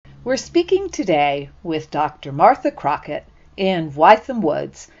We're speaking today with Dr. Martha Crockett in Wytham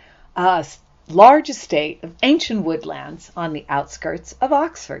Woods, a large estate of ancient woodlands on the outskirts of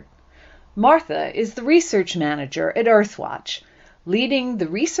Oxford. Martha is the research manager at Earthwatch, leading the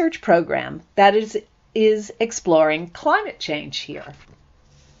research program that is exploring climate change here.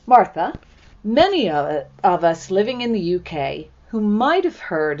 Martha, many of us living in the UK who might have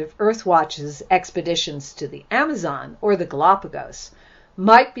heard of Earthwatch's expeditions to the Amazon or the Galapagos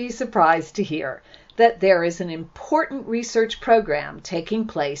might be surprised to hear that there is an important research program taking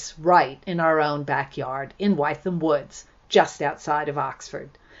place right in our own backyard in Wytham Woods, just outside of Oxford.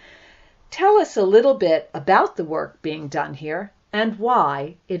 Tell us a little bit about the work being done here and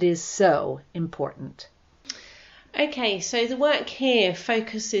why it is so important. Okay, so the work here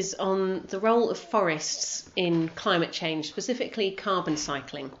focuses on the role of forests in climate change, specifically carbon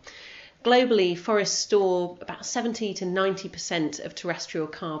cycling. Globally, forests store about 70 to 90% of terrestrial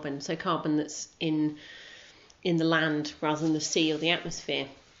carbon, so carbon that's in the land rather than the sea or the atmosphere.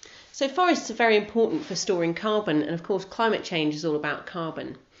 So forests are very important for storing carbon, and of course climate change is all about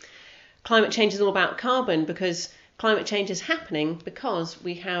carbon. Climate change is all about carbon because climate change is happening because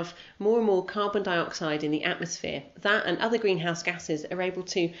we have more and more carbon dioxide in the atmosphere. That and other greenhouse gases are able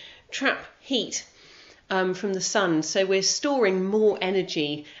to trap heat from the sun. So we're storing more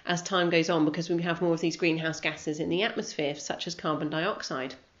energy as time goes on because we have more of these greenhouse gases in the atmosphere, such as carbon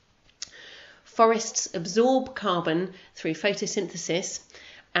dioxide. Forests absorb carbon through photosynthesis,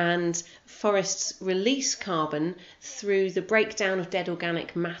 and forests release carbon through the breakdown of dead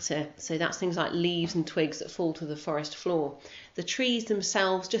organic matter. So that's things like leaves and twigs that fall to the forest floor. The trees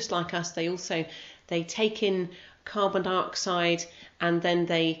themselves, just like us, they take in carbon dioxide and then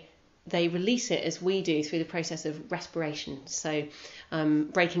they release it as we do through the process of respiration, so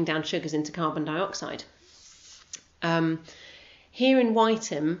breaking down sugars into carbon dioxide. Here in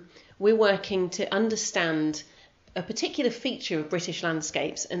Wytham, we're working to understand a particular feature of British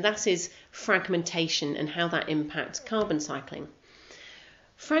landscapes, and that is fragmentation and how that impacts carbon cycling.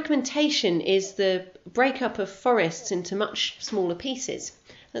 Fragmentation is the breakup of forests into much smaller pieces.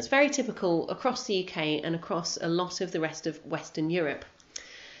 That's very typical across the UK and across a lot of the rest of Western Europe.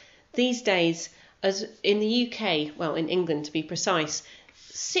 These days, as in the UK, well, in England to be precise,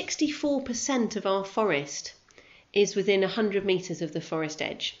 64% of our forest is within 100 metres of the forest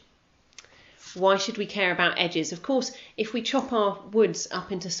edge. Why should we care about edges? Of course, if we chop our woods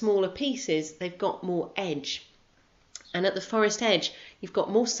up into smaller pieces, they've got more edge. And at the forest edge, you've got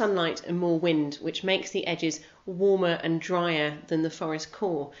more sunlight and more wind, which makes the edges warmer and drier than the forest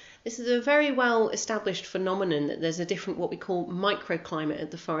core. This is a very well established phenomenon that there's a different, what we call microclimate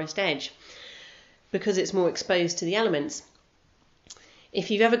at the forest edge, because it's more exposed to the elements.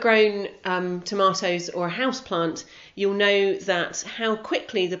 If you've ever grown tomatoes or a house plant, you'll know that how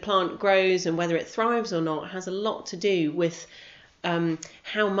quickly the plant grows and whether it thrives or not has a lot to do with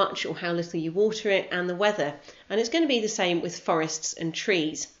how much or how little you water it and the weather. And it's going to be the same with forests and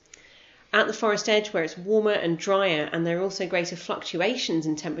trees. At the forest edge, where it's warmer and drier and there are also greater fluctuations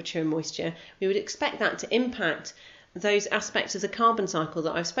in temperature and moisture, we would expect that to impact those aspects of the carbon cycle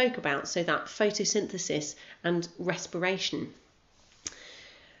that I've spoke about, so that photosynthesis and respiration.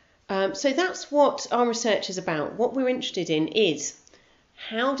 So that's what our research is about. What we're interested in is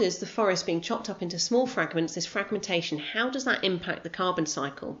how does the forest being chopped up into small fragments, this fragmentation, how does that impact the carbon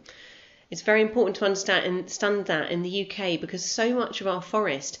cycle? It's very important to understand that in the UK because so much of our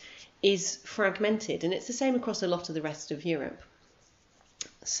forest is fragmented, and it's the same across a lot of the rest of Europe.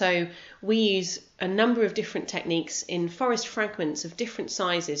 So we use a number of different techniques in forest fragments of different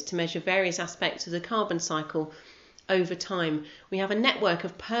sizes to measure various aspects of the carbon cycle over time. We have a network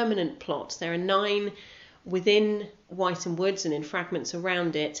of permanent plots. There are 9 within Wytham Woods and in fragments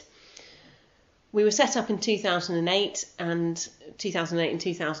around it. We were set up in 2008 and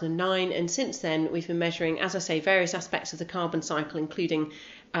 2009, and since then we've been measuring, as I say, various aspects of the carbon cycle, including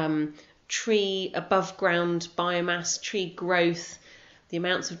tree above ground biomass, tree growth, the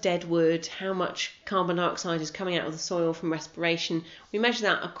amounts of dead wood, how much carbon dioxide is coming out of the soil from respiration. We measure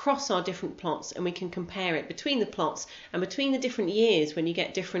that across our different plots, and we can compare it between the plots and between the different years when you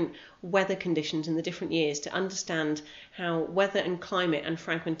get different weather conditions in the different years to understand how weather and climate and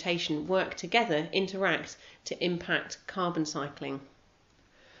fragmentation work together, interact to impact carbon cycling.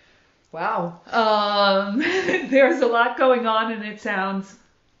 Wow. There's a lot going on and it sounds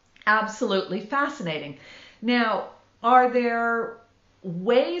absolutely fascinating. Now, are there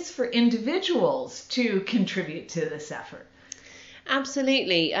ways for individuals to contribute to this effort?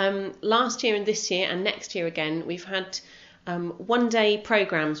 Absolutely. Last year and this year and next year again, we've had one-day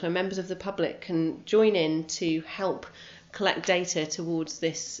programs where members of the public can join in to help collect data towards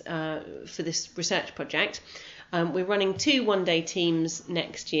this for this research project. We're running 2 one-day teams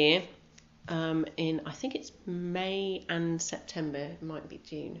next year. In, I think it's May and September, it might be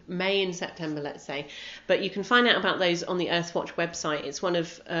June, May and September, let's say. But you can find out about those on the Earthwatch website. It's one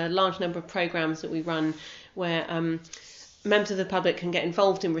of a large number of programs that we run where members of the public can get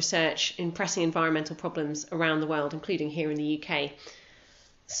involved in research in pressing environmental problems around the world, including here in the UK.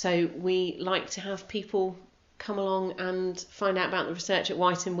 So we like to have people come along and find out about the research at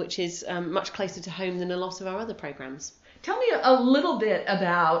Wytham, which is much closer to home than a lot of our other programs. Tell me a little bit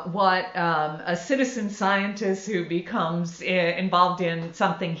about what a citizen scientist who becomes involved in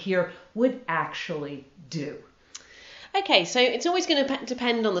something here would actually do. Okay, so it's always going to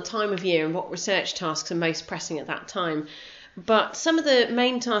depend on the time of year and what research tasks are most pressing at that time. But some of the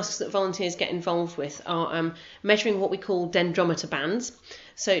main tasks that volunteers get involved with are measuring what we call dendrometer bands.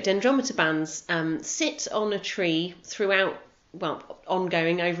 So dendrometer bands sit on a tree throughout, well,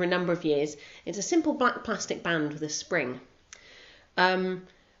 ongoing over a number of years. It's a simple black plastic band with a spring.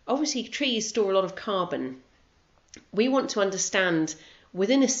 Obviously, trees store a lot of carbon. We want to understand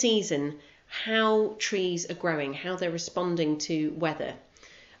within a season how trees are growing, how they're responding to weather.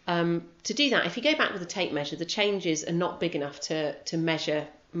 To do that, if you go back with a tape measure, the changes are not big enough to measure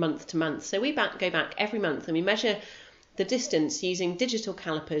month to month. So we go back every month and we measure the distance using digital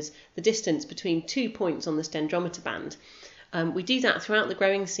calipers, the distance between 2 points on this dendrometer band. We do that throughout the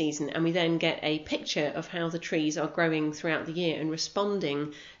growing season, and we then get a picture of how the trees are growing throughout the year and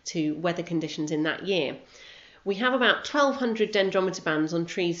responding to weather conditions in that year. We have about 1,200 dendrometer bands on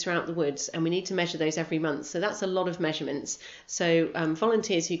trees throughout the woods, and we need to measure those every month. So that's a lot of measurements. So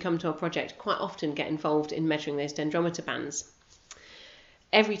volunteers who come to our project quite often get involved in measuring those dendrometer bands.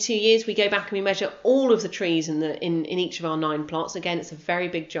 Every 2 years we go back and we measure all of the trees in each of our 9 plots. Again, it's a very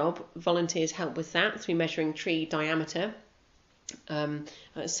big job. Volunteers help with that through measuring tree diameter at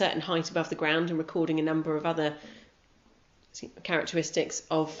a certain height above the ground and recording a number of other characteristics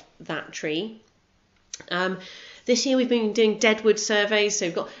of that tree. This year we've been doing deadwood surveys, so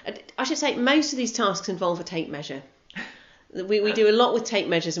we've got, I should say, most of these tasks involve a tape measure. We do a lot with tape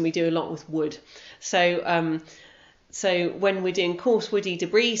measures and we do a lot with wood. So when we're doing coarse woody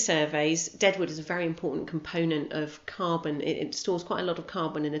debris surveys, deadwood is a very important component of carbon. It stores quite a lot of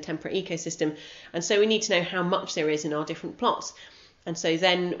carbon in a temperate ecosystem, and so we need to know how much there is in our different plots. And so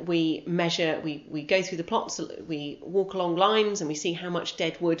then we measure, we go through the plots, we walk along lines and we see how much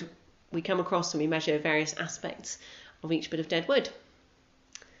dead wood we come across, and we measure various aspects of each bit of dead wood.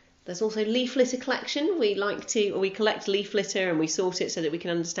 There's also leaf litter collection. We collect leaf litter and we sort it so that we can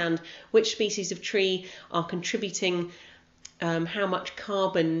understand which species of tree are contributing how much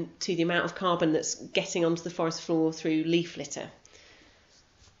carbon to the amount of carbon that's getting onto the forest floor through leaf litter.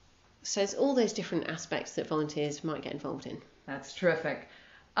 So it's all those different aspects that volunteers might get involved in. That's terrific.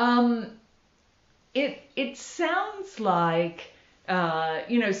 It sounds like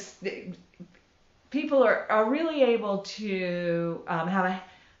people are really able to have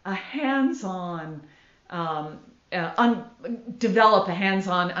a hands-on, develop a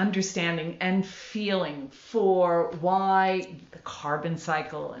hands-on understanding and feeling for why the carbon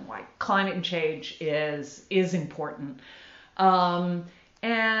cycle and why climate change is important.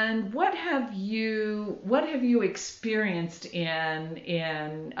 And what have you experienced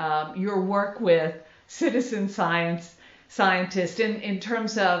in your work with citizen scientists in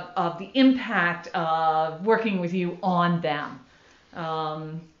terms of the impact of working with you on them?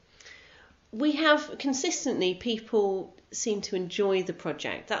 We have consistently, people seem to enjoy the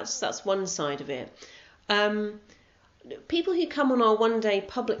project. That's one side of it. People who come on our one-day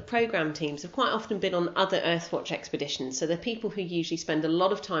public programme teams have quite often been on other Earthwatch expeditions, so they're people who usually spend a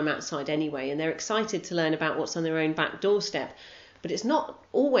lot of time outside anyway, and they're excited to learn about what's on their own back doorstep. But it's not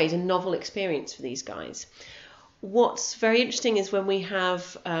always a novel experience for these guys. What's very interesting is when we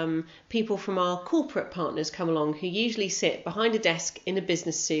have people from our corporate partners come along who usually sit behind a desk in a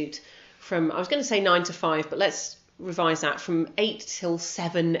business suit from, I was going to say 9 to 5, but let's revise that, from 8 till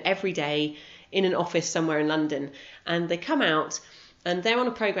 7 every day in an office somewhere in London. And they come out and they're on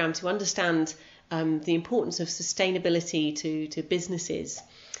a programme to understand the importance of sustainability to businesses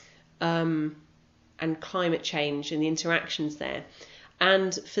and climate change and the interactions there.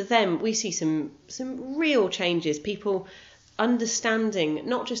 And for them, we see some real changes, people understanding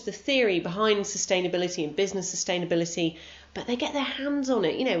not just the theory behind sustainability and business sustainability, but they get their hands on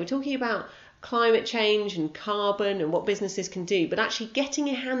it. We're talking about climate change and carbon and what businesses can do, but actually getting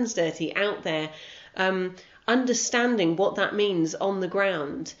your hands dirty out there, understanding what that means on the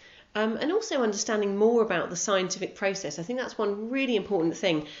ground, And also understanding more about the scientific process. I think that's one really important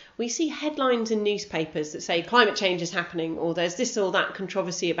thing. We see headlines in newspapers that say climate change is happening, or there's this or that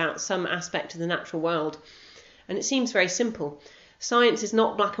controversy about some aspect of the natural world. And it seems very simple. Science is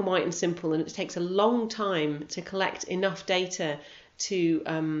not black and white and simple, and it takes a long time to collect enough data to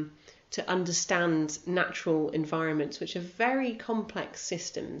understand natural environments, which are very complex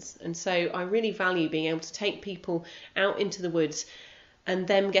systems. And so I really value being able to take people out into the woods and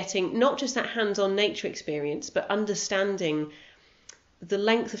them getting not just that hands-on nature experience, but understanding the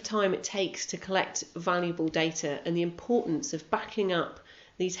length of time it takes to collect valuable data and the importance of backing up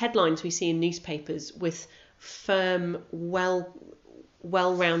these headlines we see in newspapers with firm,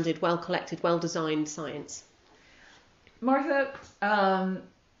 well-rounded, well-collected, well-designed science. Martha,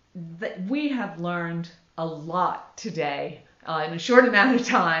 we have learned a lot today in a short amount of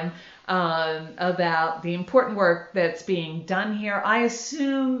time about the important work that's being done here. I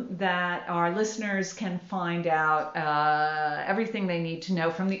assume that our listeners can find out everything they need to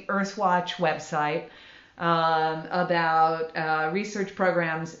know from the Earthwatch website about research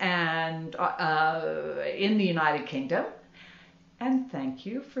programs and in the United Kingdom. And thank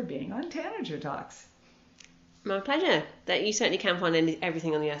you for being on Tanager Talks. My pleasure. That you certainly can find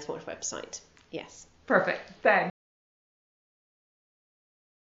everything on the Earthwatch website. Yes. Perfect. Thanks.